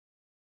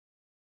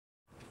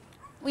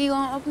Will you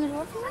gonna open the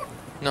door for me?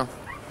 No.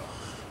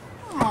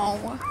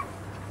 Oh.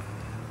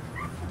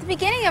 At the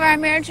beginning of our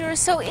marriage, you were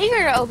so eager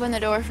to open the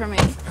door for me.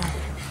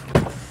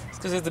 It's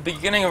because at the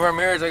beginning of our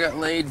marriage, I got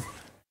laid.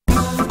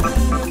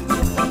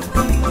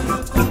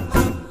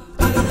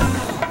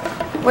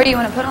 Where do you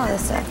want to put all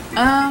this stuff?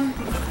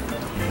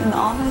 In the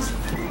office?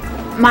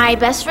 My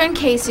best friend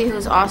Casey,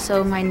 who's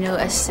also my new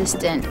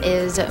assistant,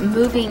 is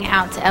moving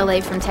out to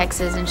LA from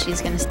Texas, and she's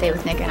gonna stay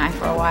with Nick and I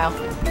for a while.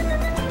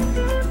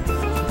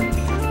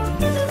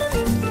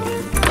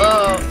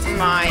 Oh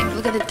my,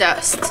 look at the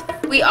dust.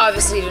 We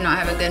obviously do not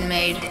have a good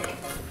maid.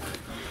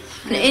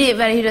 An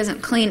anybody who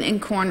doesn't clean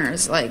in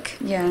corners, like...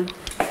 Yeah.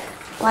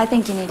 Well, I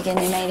think you need to get a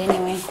new maid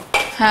anyway.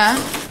 Huh? I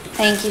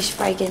think you should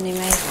probably get a new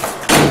maid.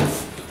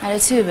 I do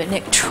too, but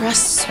Nick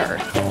trusts her.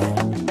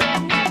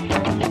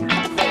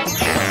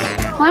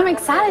 Well, I'm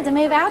excited to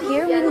move out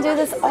here. We can do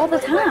this all the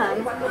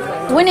time.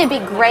 Wouldn't it be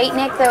great,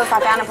 Nick, though, if I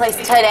found a place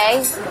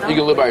today? You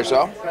can live by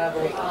yourself? I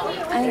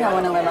think I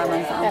want to live by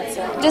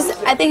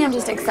myself. I think I'm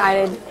just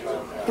excited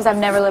because I've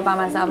never lived by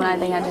myself, and I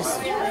think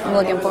I'm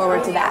looking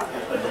forward to that.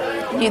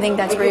 Do you think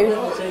that's rude?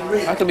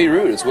 Not to be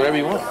rude. It's whatever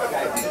you want.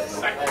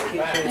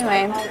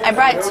 Anyway, I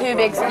brought two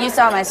big... You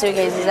saw my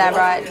suitcases I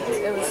brought.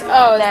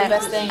 Oh, that's the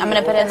best thing. I'm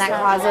going to put it in that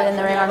closet in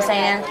the room I'm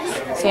staying in,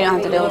 so you don't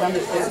have to deal with them.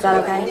 Is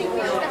that okay?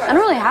 I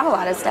don't really have a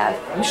lot of stuff.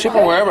 You ship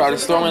them wherever. I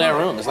just throw them in that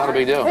room. It's not a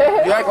big deal.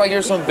 You act like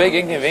you're some big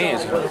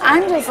inconvenience.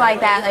 I'm just like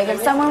that. Like,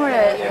 if someone were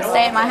to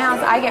stay at my house,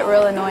 I get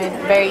real annoyed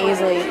very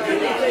easily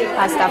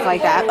by stuff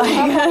like that. Like,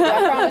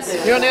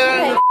 You're on the other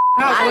end of the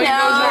house. I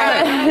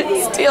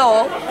know.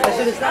 Still.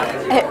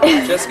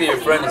 Jessica, your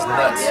friend is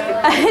nuts.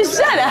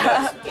 Shut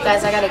up.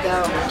 Guys, I gotta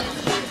go.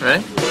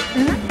 Ready?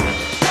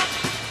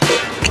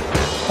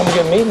 Have a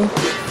good meeting.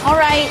 All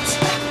right.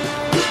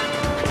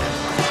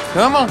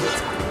 Come on.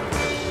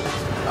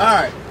 All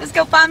right. Let's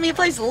go find me a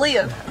place to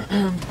live.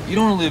 You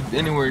don't want to live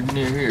anywhere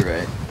near here,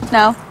 right?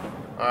 No.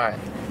 All right.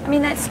 I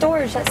mean, that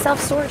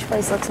self-storage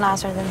place looks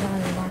nicer than some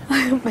of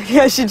them. Maybe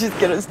I should just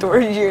get a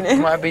storage unit. It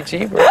might be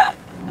cheaper.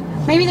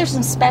 Maybe there's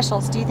some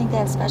specials. Do you think they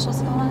have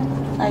specials going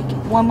on? Like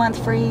 1 month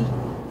free?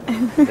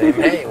 They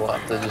may. We'll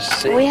have to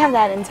just see. We have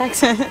that in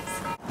Texas.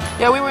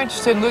 Yeah, we were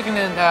interested in looking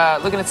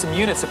at some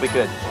units if we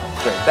could.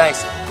 Great,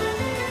 thanks.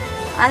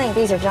 I think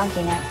these are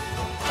junky now.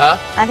 Huh?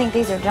 I think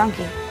these are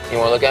junky. You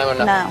want to look at them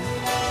or not? No.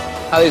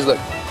 How these look?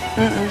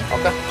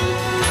 Okay.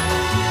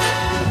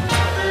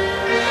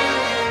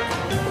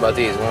 What about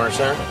these? Warner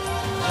Center?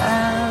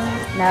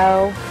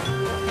 No.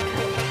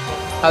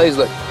 How these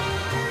look?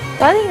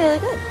 But I think they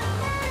look good.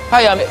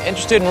 Hi, I'm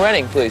interested in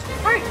renting, please.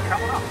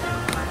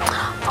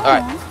 All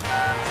right.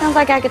 Sounds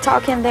like I could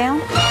talk him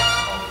down.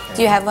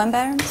 Do you have one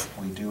bedrooms?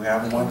 We do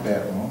have one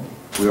bedroom.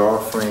 We're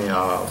offering,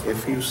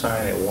 if you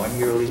sign a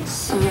 1-year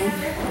lease,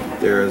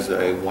 there's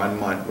a 1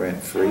 month rent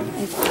free.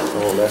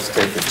 So let's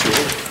take a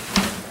tour.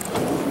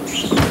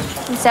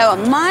 So a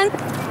month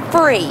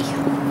free.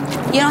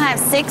 You don't have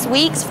 6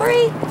 weeks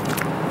free?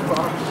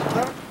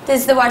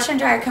 Does the washer and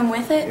dryer come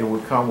with it? It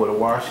would come with a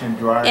washer and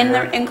dryer.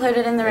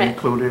 Included in the rent?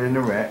 Included in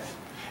the rent.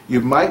 You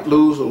might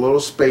lose a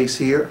little space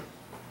here.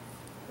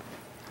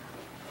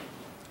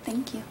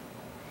 Thank you.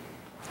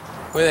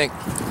 What do you think?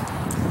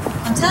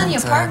 I'm telling you,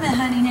 apartment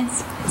hunting,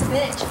 it's a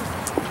bitch.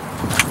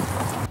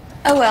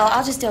 Oh well,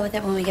 I'll just deal with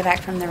it when we get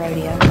back from the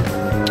rodeo.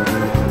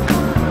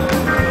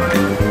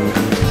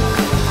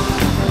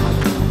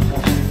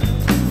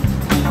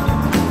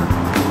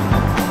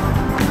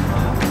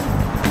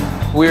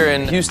 We're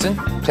in Houston,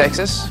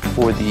 Texas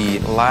for the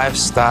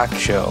livestock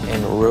show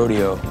and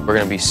rodeo. We're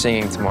going to be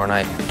singing tomorrow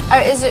night.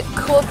 Is it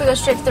cool if we go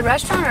straight to the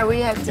restaurant, or we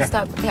have to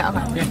stop? Yeah,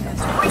 okay.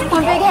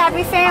 One big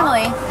happy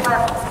family.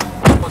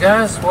 Well,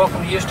 guys,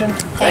 welcome to Houston.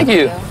 Thank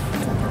you.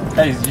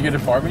 Hey, did you get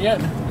an apartment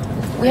yet?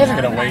 We haven't.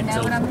 Gonna wait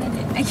till.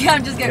 Yeah,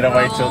 I'm just gonna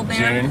wait till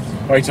June.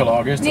 Wait till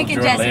August. Nick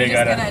and Jesse are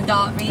just gonna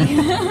adopt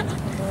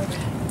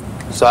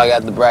me. So I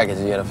got the brackets.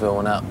 You got to fill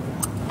one out.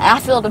 I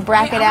filled a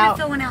bracket out.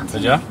 Fill one out too.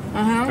 Did ya?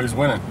 Who's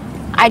winning?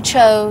 I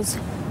chose.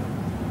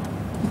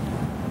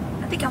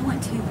 I think I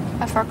want to.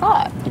 I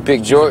forgot. You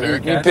picked Georgia.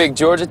 You picked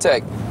Georgia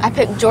Tech. I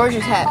picked Georgia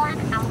Tech.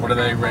 What do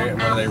they rank?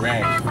 What do they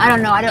rank? I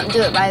don't know. I don't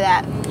do it by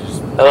that.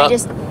 Hello? I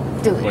just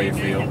do The way it.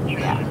 you feel.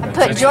 Yeah. I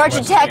put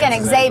Georgia Tech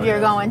and Xavier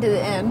going to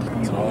the end.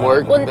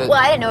 Work. Well,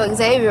 I didn't know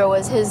Xavier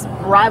was his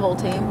rival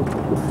team.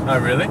 Oh,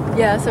 really?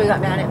 Yeah, so he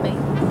got mad at me.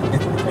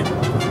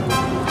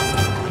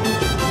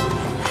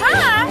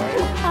 Hi.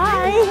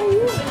 Hi.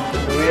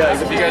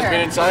 Have you guys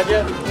been inside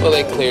yet? Well,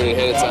 they cleared it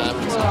ahead of time.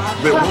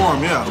 A bit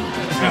warm, yeah.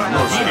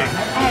 No shit.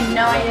 I had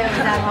no idea it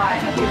was that hot.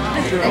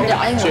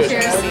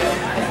 Cheers.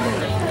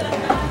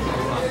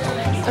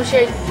 Oh,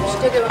 she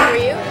took it before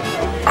you?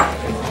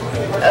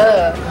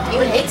 You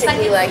would hate to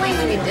be like me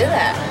when you do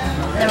that.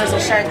 There was a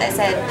shirt that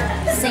said,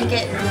 sink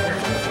it,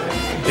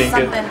 Dink it.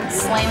 something,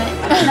 slam it.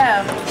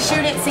 No,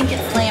 shoot it, sink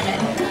it, slam it.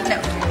 No,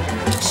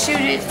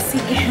 shoot it,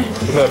 sink it.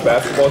 Is that a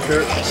basketball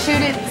shirt?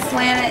 Shoot it,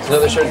 slam it.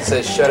 Another shirt that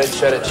says shut it,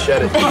 shut it,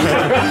 shut it.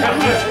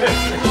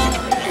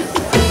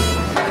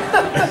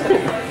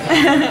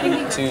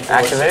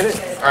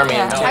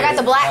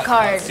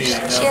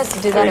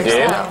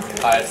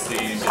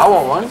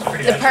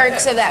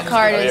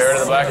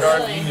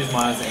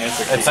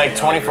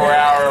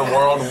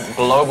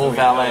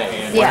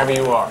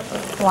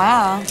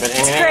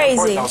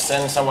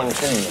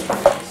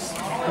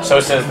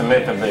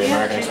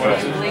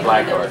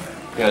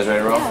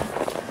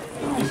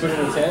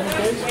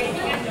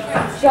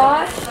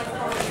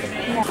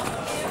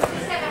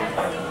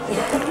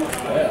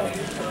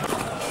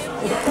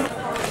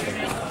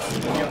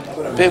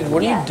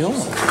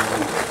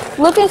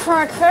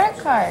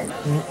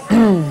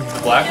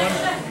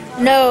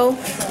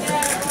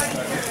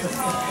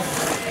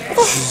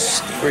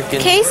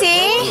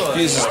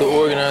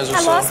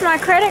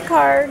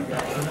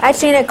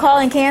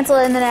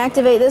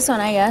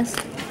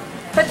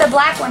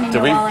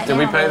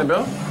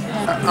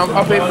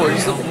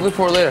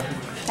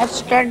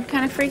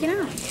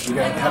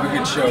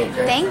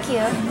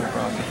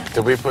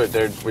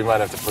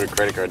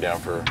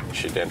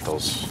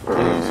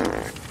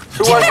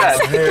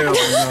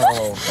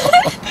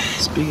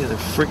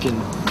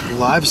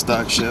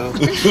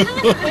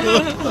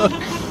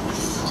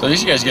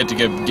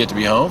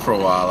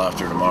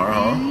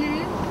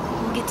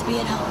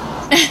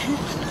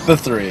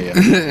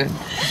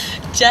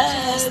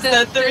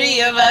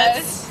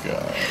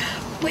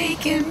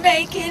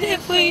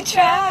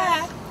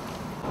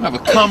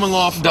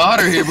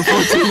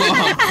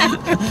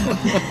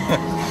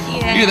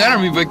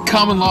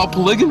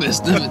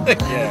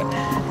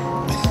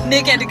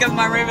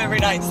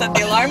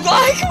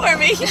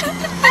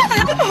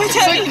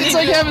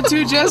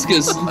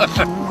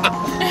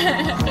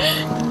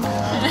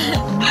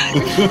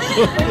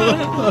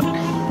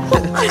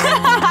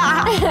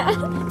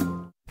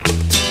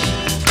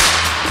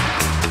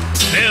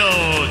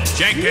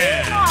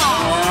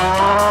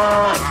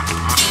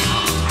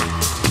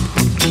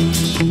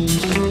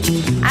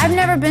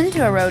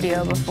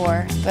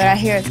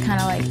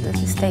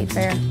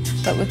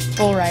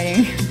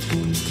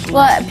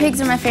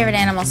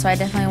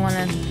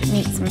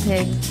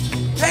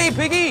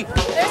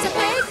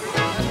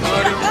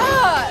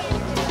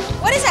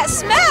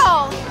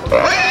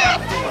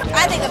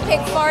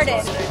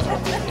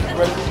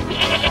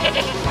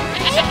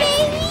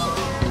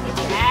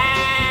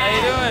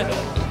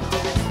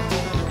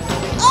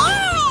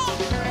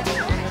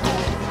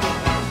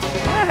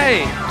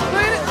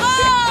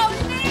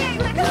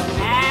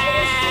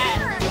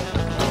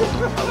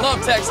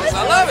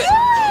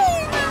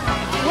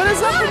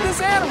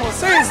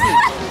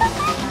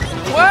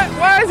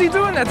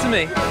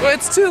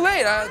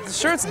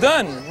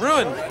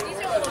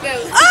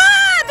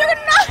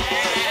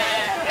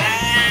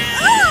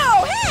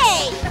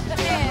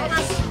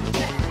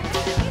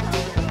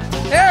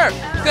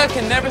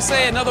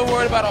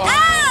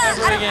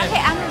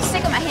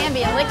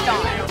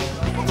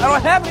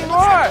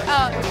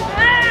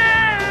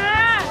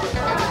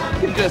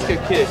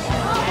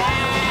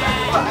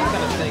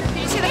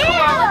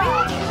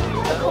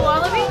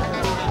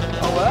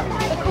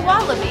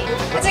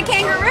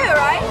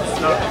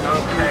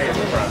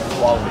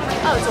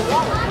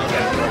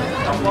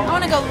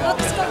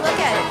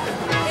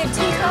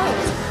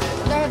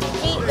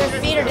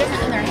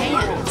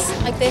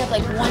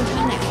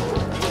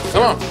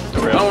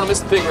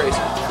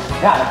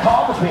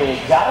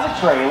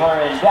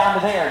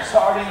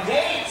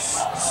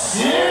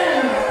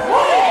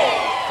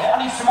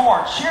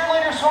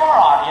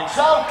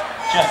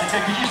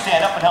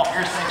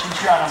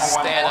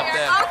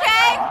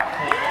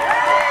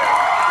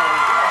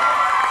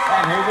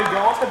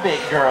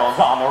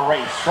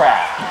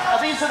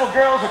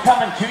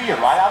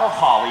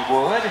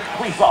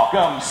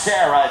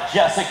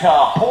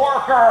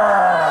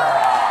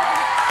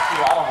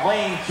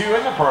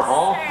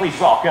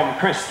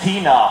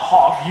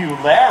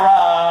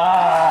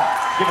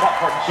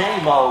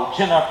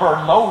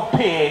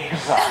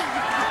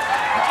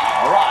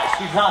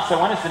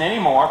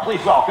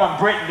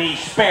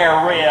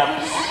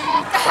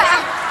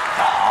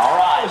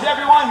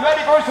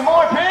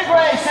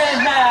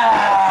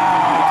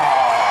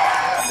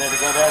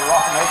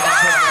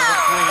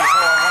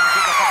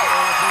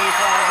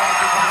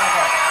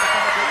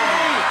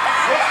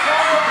 It's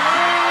gonna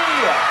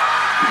be.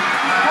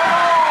 Come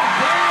on,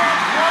 Rick.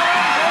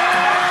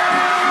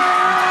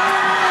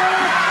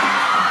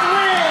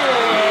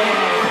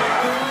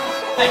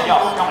 Thank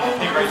y'all for coming to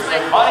Pig Races,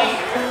 everybody.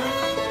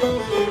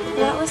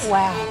 That was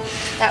Wow,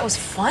 that was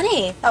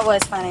funny. That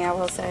was funny, I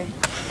will say.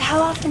 How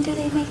often do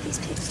they make these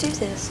pigs do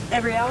this?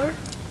 Every hour?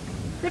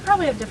 They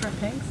probably have different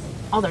pigs.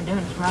 All they're doing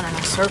is running in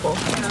a circle.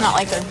 It's not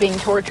like they're being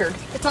tortured.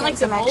 It's not like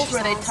the bulls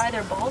where they tie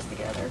their balls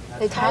together.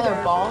 They tie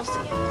their balls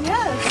together?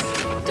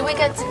 Yes. Do we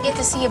get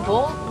to see a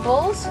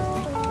bulls?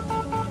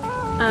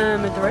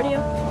 At the rodeo.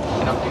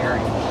 Up here.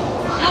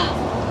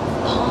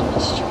 Palm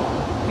Street.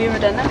 Have you ever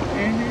done that?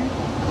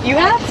 Mm-hmm. You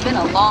have? It's been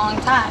a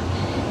long time.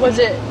 Was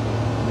it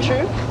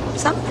true?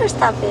 Some of their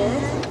stuff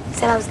is. He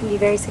said I was going to be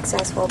very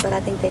successful, but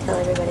I think they tell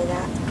everybody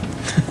that.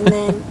 And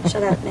then,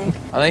 shut up, Nick.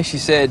 I think she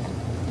said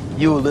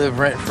you will live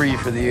rent-free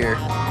for the year.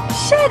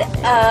 Shut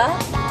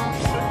up,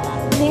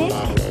 Nick.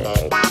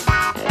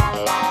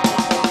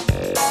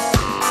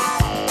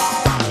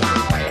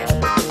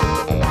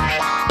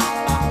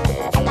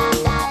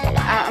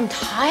 I'm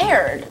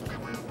tired.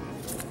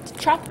 It's a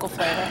tropical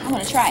flavor. I'm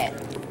gonna try it.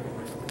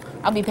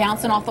 I'll be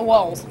bouncing off the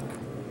walls.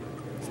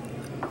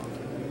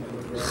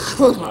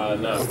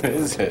 No,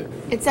 is it?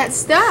 It's that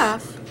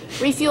stuff.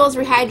 Refuels,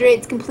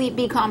 rehydrates, complete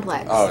B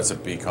complex. Oh, it's a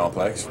B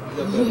complex.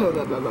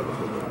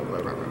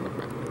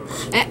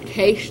 That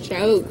tastes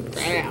so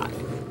bad.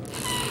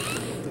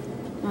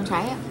 Wanna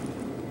try it?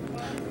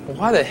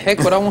 Why the heck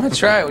would I want to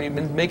try it when you've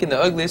been making the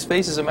ugliest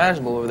faces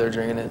imaginable over there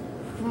drinking it?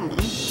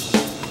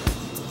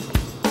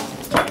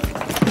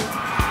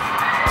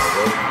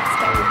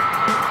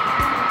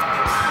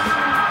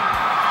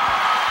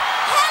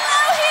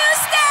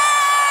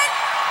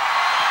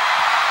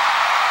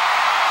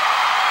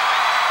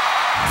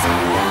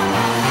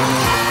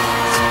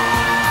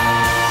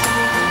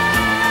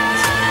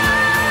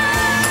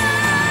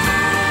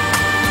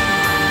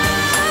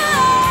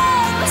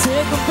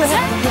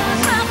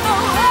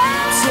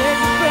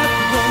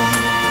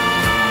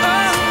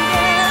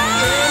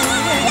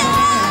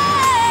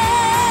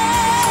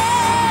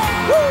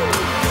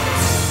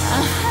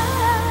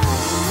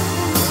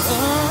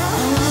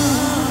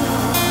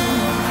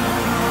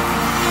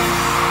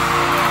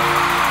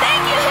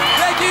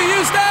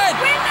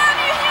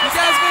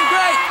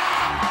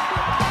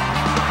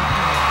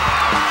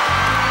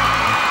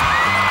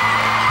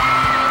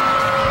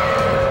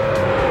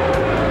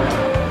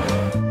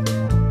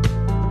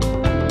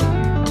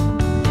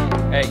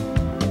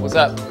 What's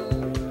up?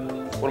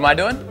 What am I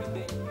doing?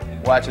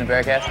 Watching the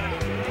Bearcats?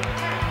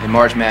 And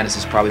March Madness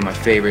is probably my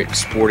favorite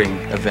sporting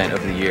event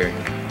of the year.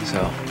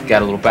 So,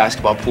 got a little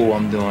basketball pool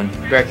I'm doing.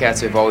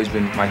 Bearcats have always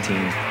been my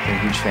team. Been a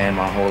huge fan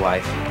my whole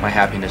life. My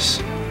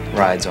happiness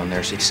rides on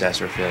their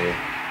success or failure.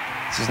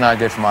 This is not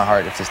good for my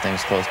heart if this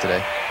thing's closed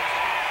today.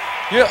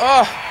 Yeah,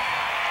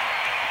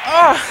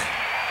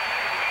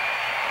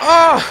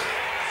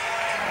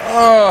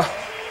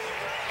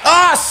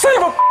 son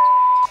of a...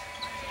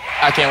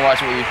 I can't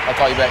watch it with you. I'll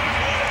call you back.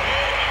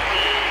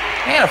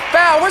 Man, a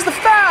foul. Where's the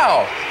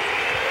foul?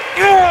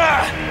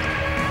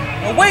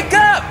 Well, wake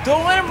up!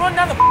 Don't let him run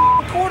down the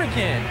court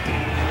again.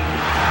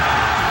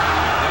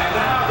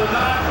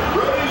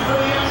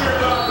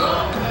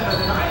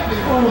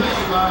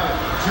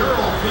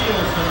 Gerald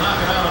Fields to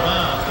knock it out of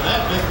bounds to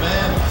that big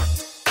man.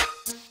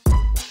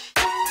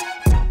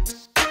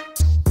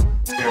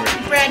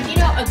 Brad, do you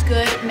know a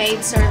good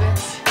maid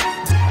service?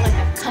 Like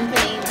a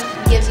company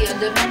gives you a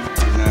good one?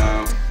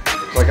 No.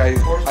 Like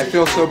I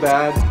feel so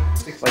bad,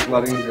 like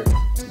letting the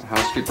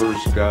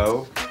housekeepers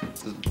go.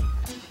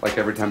 Like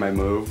every time I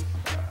move,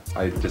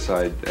 I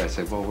say,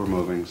 well, we're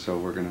moving, so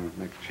we're gonna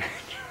make a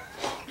change.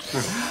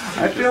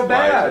 I feel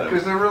bad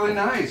because they're really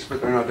nice, but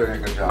they're not doing a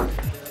good job.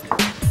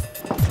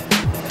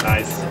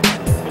 Nice.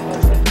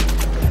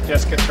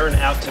 Jessica, turn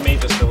out to me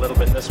just a little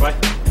bit this way.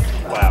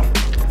 Wow.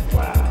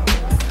 Wow.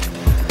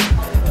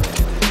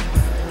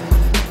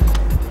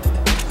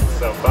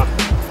 So fun.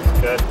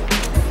 Good.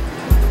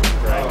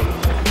 Right.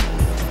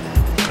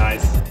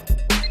 Nice.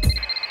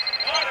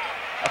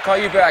 I'll call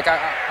you back.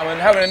 I'm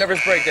having a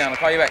nervous breakdown. I'll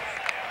call you back.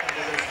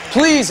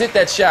 Please hit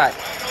that shot.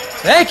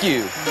 Thank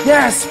you.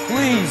 Yes,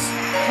 please.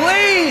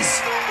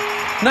 Please.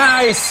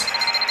 Nice.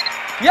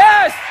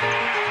 Yes.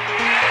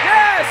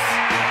 Yes.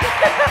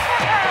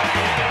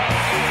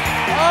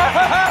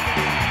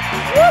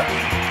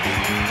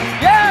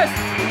 Yes.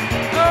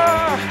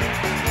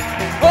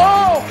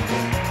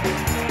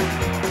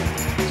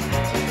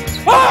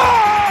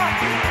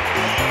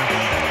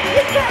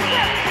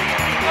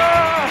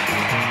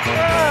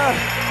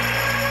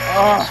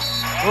 Oh.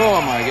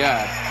 Oh my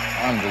God.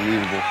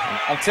 Unbelievable.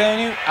 I'm telling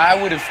you, I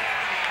would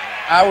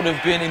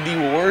have been in the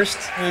worst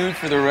mood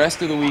for the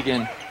rest of the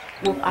weekend.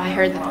 Well, I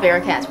heard that the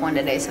Bearcats won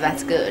today, so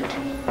that's good.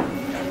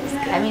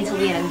 That means he'll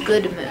be in a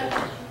good mood.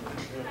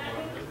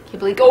 He'll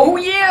be like, oh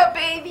yeah,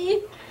 baby!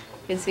 You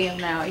can see him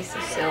now, he's so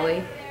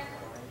silly.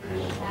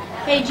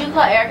 Hey, did you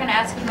call Eric and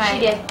ask if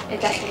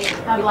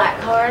my black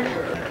card?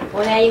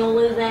 Well, now you gonna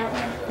lose that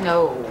one?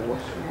 No.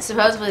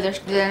 Supposedly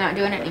they're not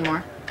doing it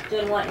anymore.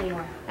 Doing what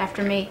anymore?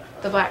 After me,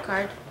 the black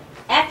card.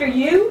 After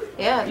you?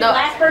 Yeah. The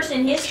last person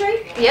in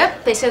history?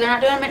 Yep, they said they're not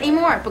doing it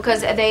anymore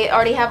because they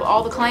already have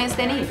all the clients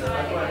they need.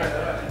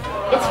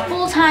 It's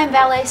full-time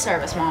valet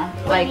service, Mom.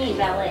 What do you mean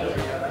valet?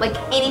 Like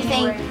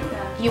anything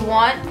you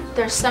want,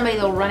 there's somebody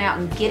that'll run out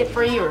and get it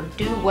for you or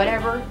do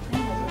whatever.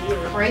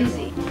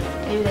 Crazy.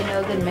 Maybe they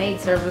know a good maid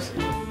service.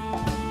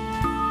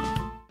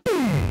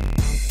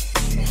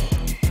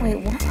 Wait,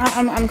 what?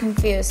 I'm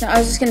confused. No, I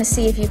was just gonna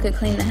see if you could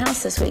clean the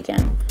house this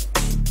weekend.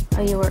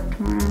 Oh, you work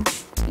tomorrow?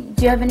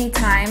 Do you have any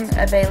time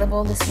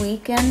available this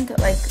weekend?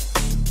 Like,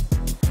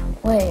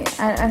 wait,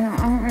 I don't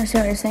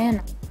understand what you're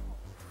saying.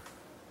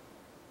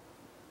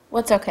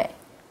 What's okay?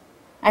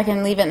 I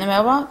can leave it in the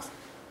mailbox?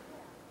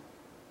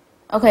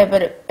 Okay,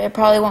 but it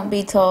probably won't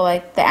be till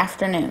like the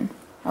afternoon.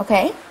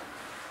 Okay?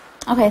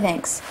 Okay,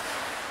 thanks.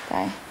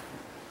 Bye.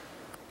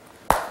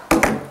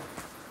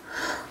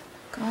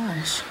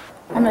 Gosh.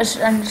 I'm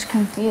just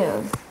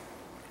confused.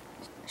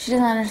 She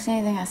doesn't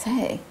understand anything I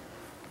say.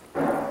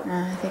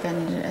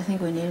 I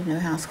think we need a new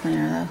house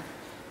cleaner though.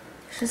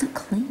 She doesn't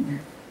clean.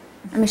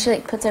 I mean, she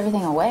like puts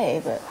everything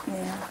away, but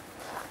Yeah.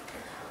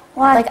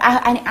 well, like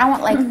I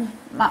want like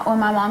when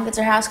my mom gets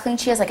her house cleaned,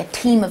 she has like a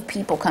team of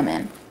people come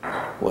in.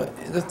 Well,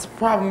 the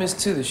problem is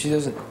too that she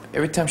doesn't.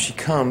 Every time she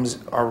comes,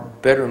 our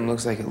bedroom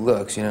looks like it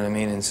looks. You know what I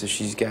mean? And so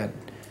she's got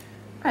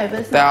Right, but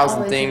a it's not thousand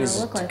always things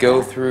gonna look to like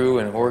go that. through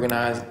and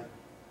organize.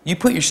 You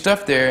put your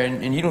stuff there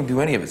and you don't do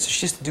any of it. So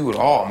she has to do it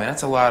all, man.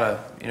 That's a lot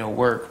of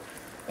work.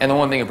 And the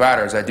one thing about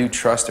her is I do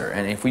trust her.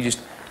 And if we just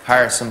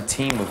hire some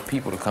team of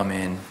people to come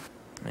in,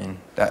 I mean,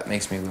 that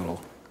makes me a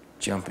little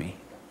jumpy.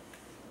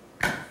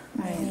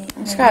 Right.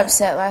 I just got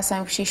upset last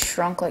time 'cause she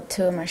shrunk like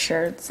 2 of my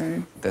shirts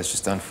and. That's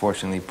just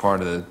unfortunately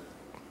part of the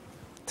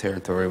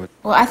territory.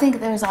 Well, I think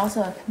there's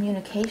also a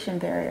communication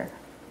barrier.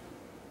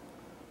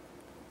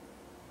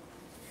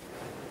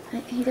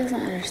 He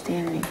doesn't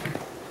understand me.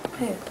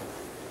 Who?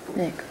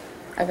 Nick,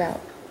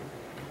 about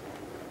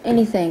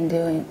anything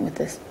doing with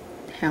this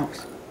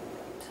house.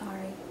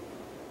 Sorry.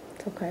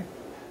 It's okay.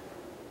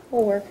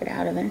 We'll work it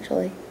out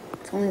eventually.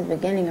 It's only the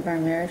beginning of our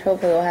marriage.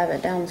 Hopefully we'll have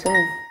it down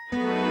soon.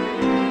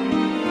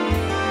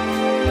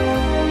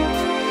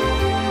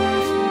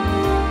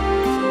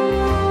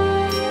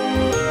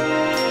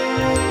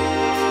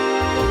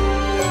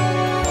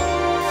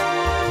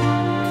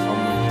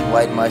 I'm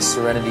lighting my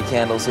serenity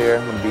candles here.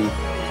 I'm gonna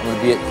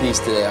be at peace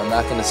today. I'm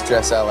not gonna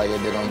stress out like I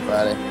did on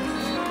Friday.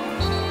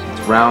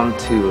 It's round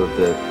 2 of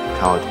the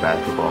college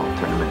basketball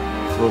tournament.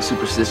 It's a little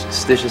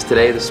superstitious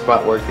today. The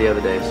spot worked the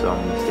other day, so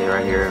I'm gonna stay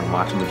right here and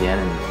watch them again,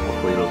 and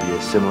hopefully it'll be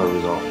a similar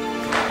result.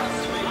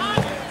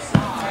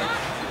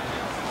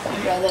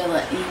 I'd rather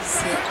let you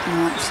sit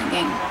and watch the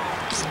game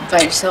by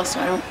yourself so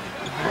I don't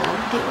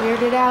get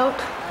weirded out.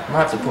 I'm gonna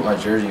have to put my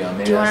jersey on.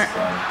 Maybe Do you that's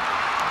wanna- fun.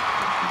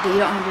 But you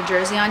don't have your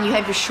jersey on? You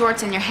have your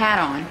shorts and your hat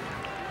on.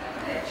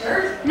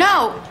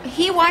 No,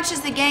 he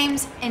watches the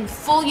games in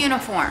full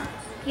uniform.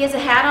 He has a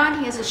hat on,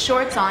 he has his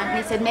shorts on, and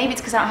he said maybe it's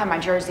because I don't have my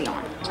jersey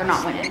on. They're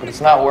not winning. But it's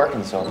not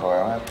working so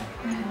far. Right?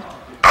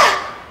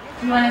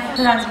 You want to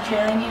put on some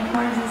cheerleading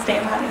uniforms and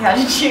stand behind the couch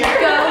and cheer?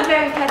 Go,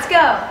 Bearcats,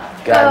 go!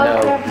 God, Go,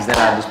 no, because then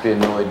I'd just be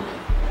annoyed.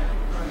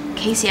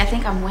 Casey, I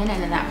think I'm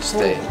winning in that pool.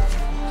 Stay.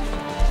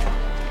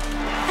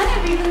 I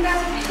never even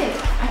got a pick.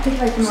 I picked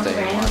like the most Stay and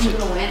random watch it.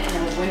 people to win, and I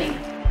was winning.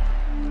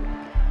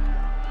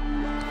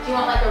 Do you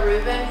want like a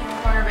Reuben from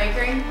Corner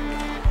Bakery?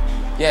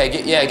 Yeah,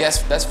 I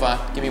guess that's fine.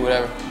 Give me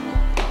whatever.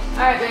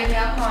 All right, baby,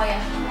 I'll call you.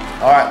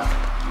 All right.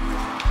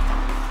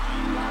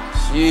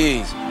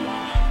 Jeez. Oh,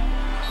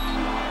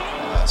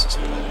 that's just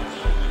cool.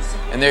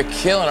 And they're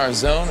killing our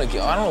zone. I don't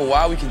know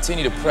why we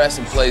continue to press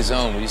and play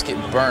zone. We just get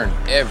burned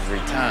every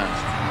time.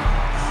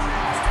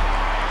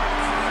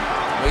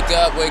 Wake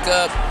up, wake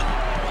up.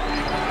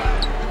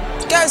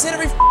 This guy's hit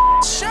every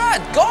shot.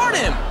 Guard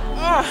him.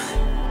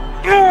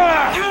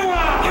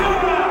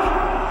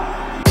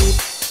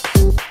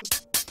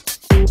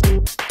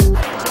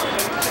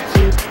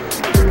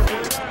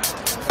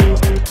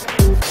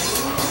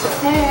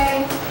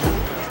 Hey.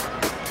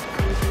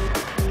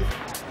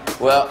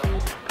 Well,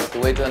 have to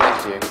wait till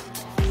next year.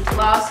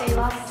 Lost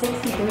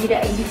 63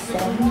 to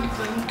 87.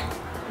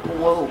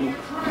 Whoa.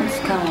 That's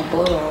kind of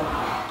bull.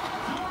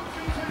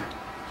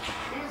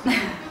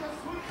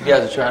 You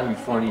guys are trying to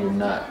be funny or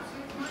not,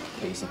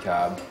 Casey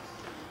Cobb.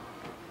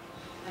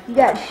 You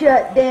got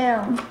shut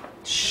down.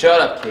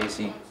 Shut up,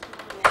 Casey.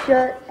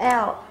 Shut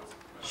out.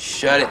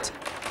 Shut it.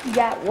 You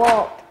got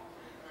walked.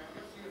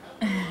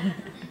 You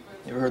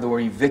ever heard the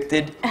word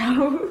evicted?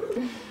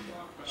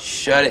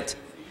 Shut it.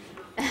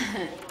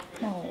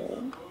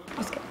 No.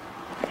 Let's go.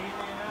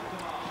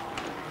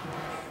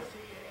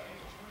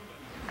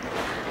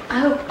 I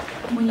hope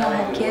when y'all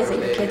have kids that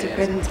your kids are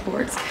good in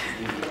sports.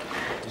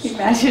 Can you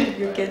imagine if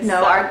your kids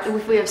No, suck?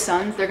 if we have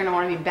sons, they're gonna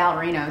want to be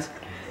ballerinos.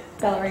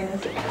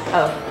 Ballerinas.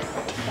 Oh.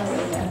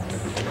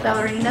 Ballerina.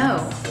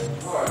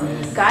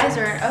 Ballerino. Guys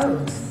are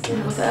O's.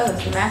 With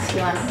O's, the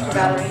masculine.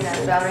 Ballerina,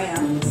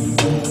 ballerino.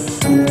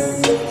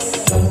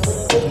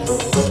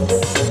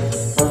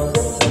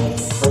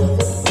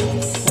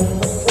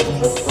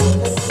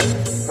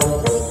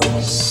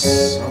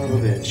 Son of a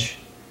bitch.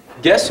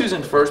 Guess who's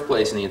in first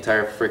place in the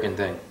entire freaking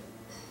thing?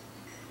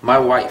 My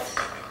wife.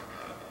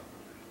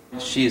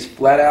 She is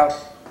flat out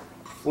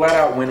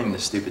winning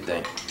this stupid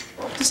thing.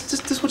 This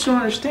is what you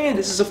don't understand.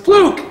 This is a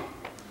fluke.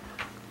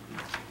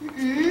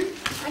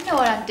 I know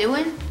what I'm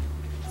doing.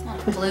 It's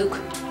not a fluke.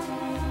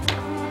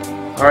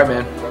 All right,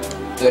 man.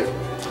 Later.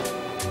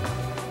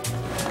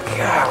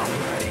 God, I'm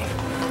ready.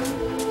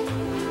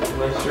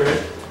 Nice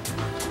shirt.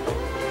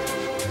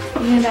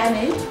 You in a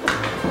bad mood?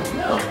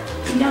 No.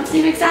 You don't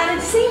seem excited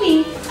to see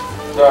me.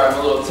 Sorry, I'm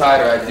a little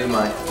tired. I had to do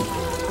my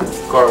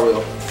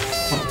cartwheel.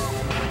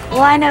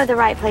 Well, I know the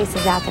right place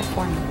is out there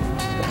for me.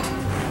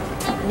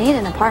 I need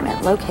an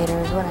apartment locator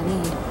is what I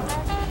need.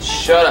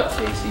 Shut up,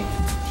 Casey.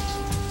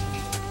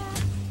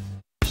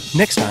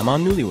 Next time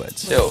on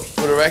Newlyweds. Yo,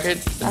 for the record,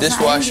 the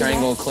dishwasher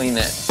ain't gonna clean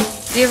that.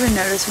 Do you ever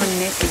notice when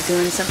Nick is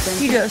doing something?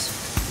 He goes,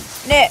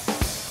 Nick,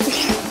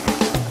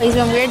 He's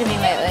been weird to me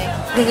lately.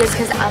 I think it's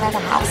because I'm at the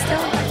house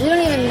still. We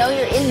don't even know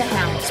you're in the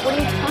house. What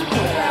are you talking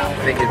about?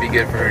 I think it'd be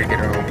good for her to get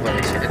her own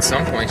place. At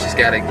some point, she's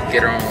got to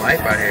get her own life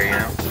out here, you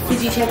know?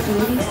 Did you check the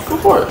movies? Go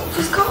for it.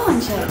 Just call and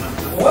check.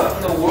 What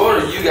in the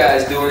world are you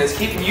guys doing that's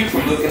keeping you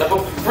from looking up a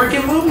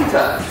freaking movie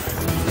time?